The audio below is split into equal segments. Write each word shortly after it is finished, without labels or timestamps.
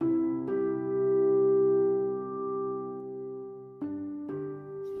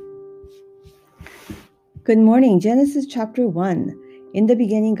Good morning. Genesis chapter 1. In the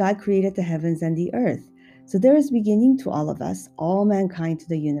beginning, God created the heavens and the earth. So there is beginning to all of us, all mankind to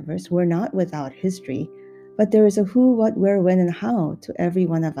the universe. We're not without history, but there is a who, what, where, when, and how to every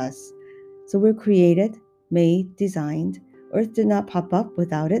one of us. So we're created, made, designed. Earth did not pop up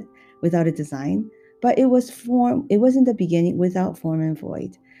without a design, but it was formed, it was in the beginning without form and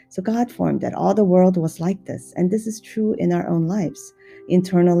void. So God formed that all the world was like this. And this is true in our own lives.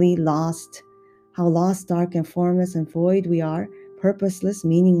 Internally lost, how lost, dark, and formless and void we are, purposeless,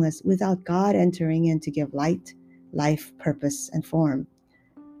 meaningless, without God entering in to give light, life, purpose, and form.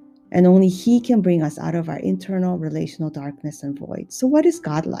 And only He can bring us out of our internal relational darkness and void. So, what is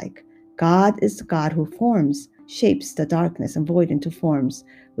God like? God is the God who forms, shapes the darkness and void into forms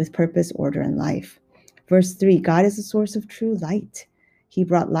with purpose, order, and life. Verse 3, God is the source of true light. He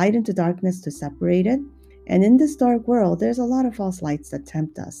brought light into darkness to separate it. And in this dark world, there's a lot of false lights that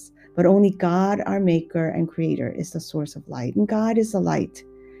tempt us. But only God, our maker and creator, is the source of light. And God is the light.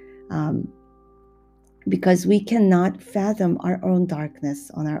 Because we cannot fathom our own darkness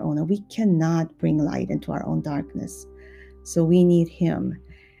on our own, and we cannot bring light into our own darkness. So we need Him.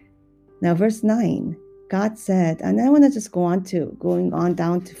 Now, verse 9, God said, and I want to just going on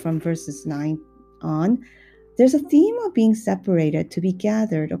down to from verses 9 on. There's a theme of being separated to be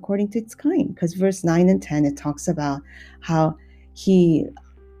gathered according to its kind, because verse 9 and 10, it talks about how He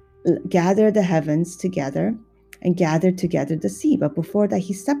gathered the heavens together and gathered together the sea. But before that,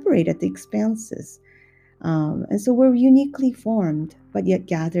 He separated the expanses. And so we're uniquely formed, but yet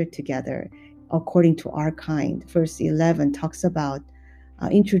gathered together according to our kind. Verse 11 talks about,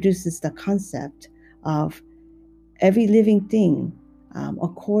 introduces the concept of every living thing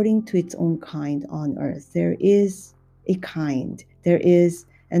according to its own kind on earth. There is a kind, there is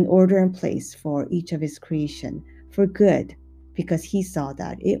an order and place for each of His creation for good, because He saw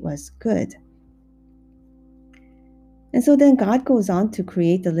that it was good. And so then God goes on to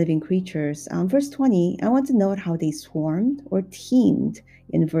create the living creatures. Verse 20, I want to note how they swarmed or teemed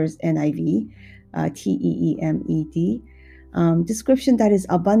in verse NIV, Teemed. Description that is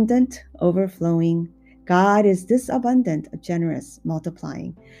abundant, overflowing. God is this abundant, generous,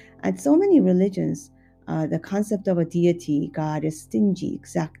 multiplying. And so many religions, the concept of a deity, God is stingy,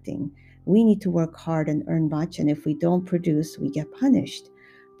 exacting. We need to work hard and earn much, and if we don't produce, we get punished.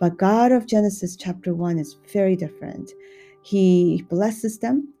 But God of Genesis chapter 1 is very different. He blesses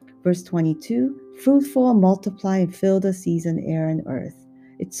them. Verse 22, fruitful, multiply, and fill the seas and air and earth.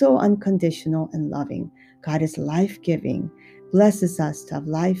 It's so unconditional and loving. God is life-giving, blesses us to have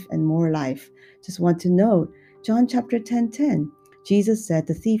life and more life. Just want to note, John chapter 10:10, Jesus said,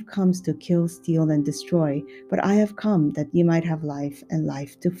 the thief comes to kill, steal, and destroy, but I have come that you might have life and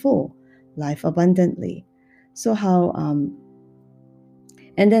life to full, life abundantly. So how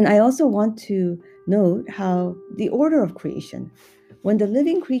and then I also want to note how the order of creation. When the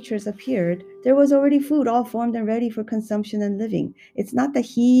living creatures appeared, there was already food all formed and ready for consumption and living. It's not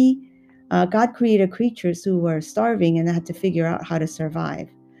that God created creatures who were starving and had to figure out how to survive.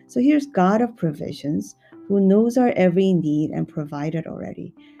 So here's God of provisions who knows our every need and provided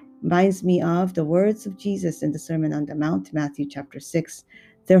already. Reminds me of the words of Jesus in the Sermon on the Mount, Matthew chapter 6.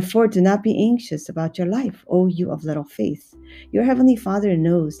 Therefore, do not be anxious about your life, O you of little faith. Your Heavenly Father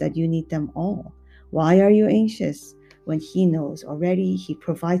knows that you need them all. Why are you anxious? When He knows already, He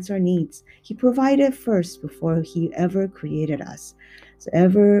provides our needs. He provided first before He ever created us.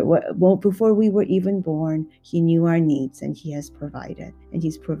 So before we were even born, He knew our needs and He has provided, and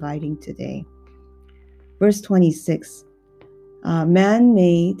He's providing today. Verse 26, man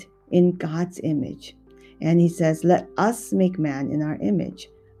made in God's image. And He says, let us make man in our image,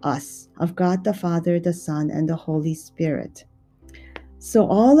 us, of God the Father, the Son, and the Holy Spirit. So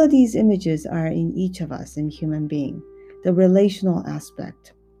all of these images are in each of us, in human being. The relational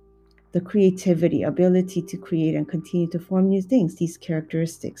aspect, the creativity, ability to create and continue to form new things, these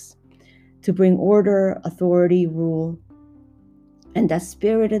characteristics, to bring order, authority, rule, and that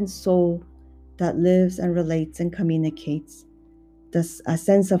spirit and soul that lives and relates and communicates, a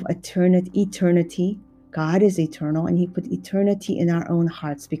sense of eternity. God is eternal, and He put eternity in our own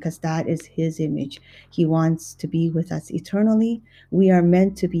hearts because that is His image. He wants to be with us eternally. We are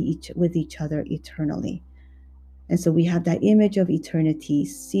meant to be with each other eternally. And so we have that image of eternity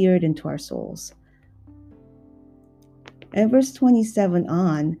seared into our souls. And verse 27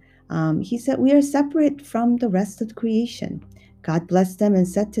 on, He said, we are separate from the rest of creation. God blessed them and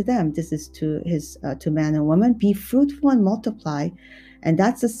said to them, this is to man and woman, be fruitful and multiply. And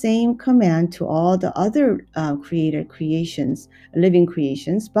that's the same command to all the other created creations, living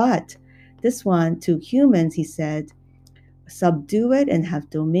creations. But this one, to humans, He said, subdue it and have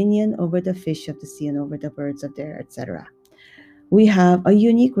dominion over the fish of the sea and over the birds of the air, etc. We have a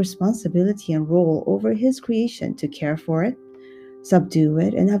unique responsibility and role over his creation to care for it, subdue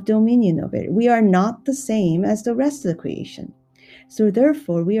it, and have dominion of it. We are not the same as the rest of the creation. So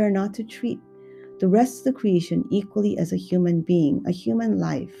therefore, we are not to treat the rest of the creation equally as a human being. A human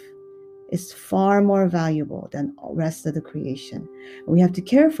life is far more valuable than the rest of the creation. We have to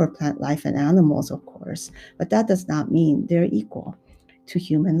care for plant life and animals, of course, but that does not mean they're equal to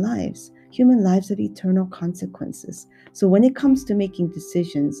human lives. Human lives have eternal consequences. So when it comes to making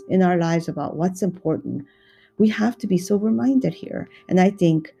decisions in our lives about what's important, we have to be sober-minded here. And I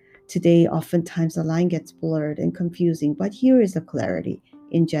think today oftentimes the line gets blurred and confusing, but here is the clarity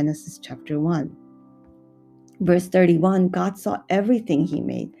in Genesis chapter 1. Verse 31, God saw everything he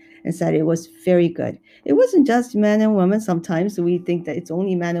made and said it was very good. It wasn't just man and woman. Sometimes we think that it's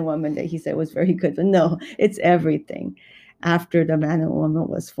only man and woman that he said was very good, but no, it's everything after the man and woman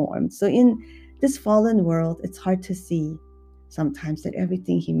was formed. So in this fallen world, it's hard to see sometimes that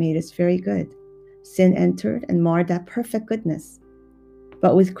everything he made is very good. Sin entered and marred that perfect goodness.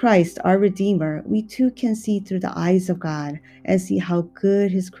 But with Christ, our Redeemer, we too can see through the eyes of God and see how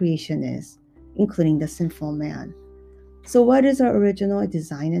good his creation is, including the sinful man. So what is our original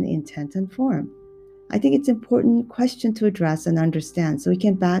design and intent and form? I think it's an important question to address and understand so we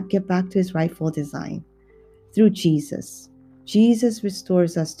can get back to his rightful design. Through Jesus. Jesus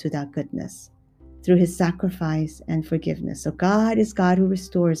restores us to that goodness through his sacrifice and forgiveness. So God is God who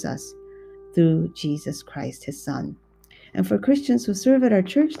restores us through Jesus Christ, his Son. And for Christians who serve at our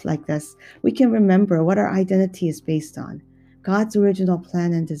church like this, we can remember what our identity is based on. God's original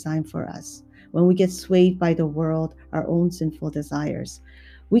plan and design for us. When we get swayed by the world, our own sinful desires,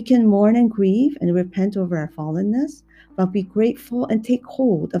 we can mourn and grieve and repent over our fallenness, but be grateful and take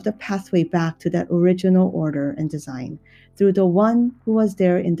hold of the pathway back to that original order and design through the one who was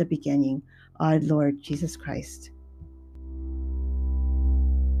there in the beginning, our Lord Jesus Christ.